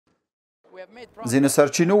ځینو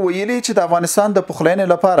سرچینو ویلي چې د افغانستان د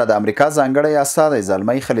پخلاینې لپاره د امریکا ځانګړی استازی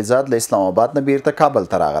زلمی خلیزاد له اسلام آباد نه بیرته کابل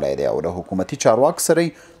ته راغلی دی او له حکومتي چارواکو سره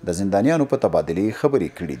د زندانیانو په تبادلې خبرې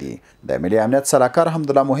کړي دي. د ملي امنیت سلاکار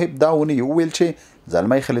حمدالله محب دا ونې وویل چې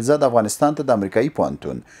زلمی خلیزاد افغانستان ته د امریکایي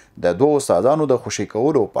پوهنتون د دوو استادانو د خوشي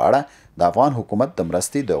کولو په اړه د افغان حکومت د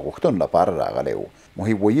مرستې د غوښتنو لپاره راغلی و.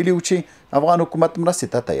 محب ویلي و چې افغان حکومت مرستې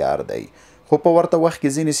ته تیار دی، خو په ورته وخت کې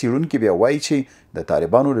ځینې څېړونکي بیا وایي چې د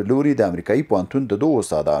طالبانو له لوري د امریکایي پوهنتون د دوو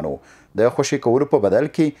استادانو د خوشي کولو په بدل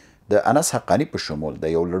کې د انس حقاني په شمول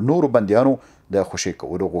د یو له نورو بندیانو د خوشي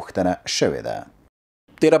کولو غوښتنه شوې ده.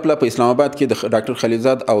 تیره پله په اسلام آباد کې د ډاکټر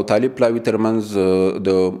خلیزاد او طالب پلاوي ترمنځ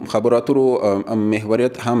د خبرو اترو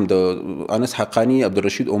محوریت هم د انس حقاني،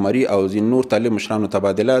 عبدالرشید عمري او ځینو نور طالب مشرانو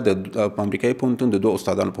تبادله د امریکایي پوهنتون د دوه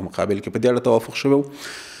استادانو په مقابل کې په دې اړه توافق شوی و.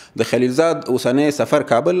 د خلیزاد اوسنی سفر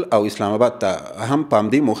کابل او اسلام آباد ته هم په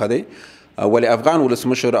همدې موخه دی، ولې افغان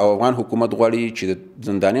ولسمشر او افغان حکومت غواړي چې د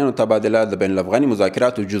زندانیانو تبادله د بین الافغاني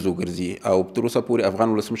مذاکراتو جز وګرځي او تر اوسه پورې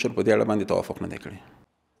افغان ولسمشر په دې اړه باندې توافق نه دی کړی.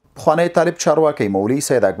 پخوانی طالب چارواکی مولوي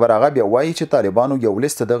سید اکبر آغا بیا وایي چې طالبانو یو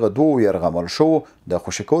لیست دغه دوو یرغمل شوو د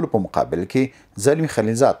خوشي کولو په مقابل کې زلمی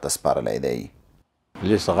خلیزاد ته سپارلی دی.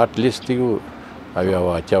 لیست غټ لیست دی او یو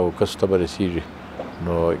اتیاو کسو ته به رسېږي،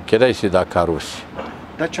 نو کیدای شي دا کار وشي.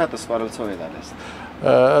 دا چاته سپارل شوی دا لیست؟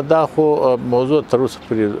 دا خو موضوع تر اوسه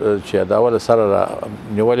پورې چې د اوله سره را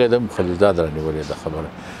نیولې ده، خلیزاد را نیولې ده خبره،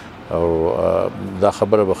 او دا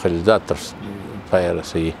خبره به خلیزاد تر پایه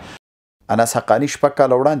رسوي. انس حقاني 6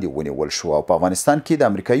 کاله وړاندې ونیول شو او په افغانستان کې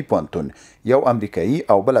د امریکایي پوهنتون یو امریکایي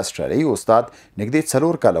او بل استرالیایي استاد نږدې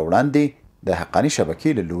 4 کاله وړاندې د حقاني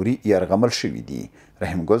شبکې له لوري یرغمل شوي دي.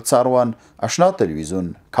 رحیم ګل څاروان، آشنا تلویزیون،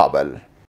 کابل.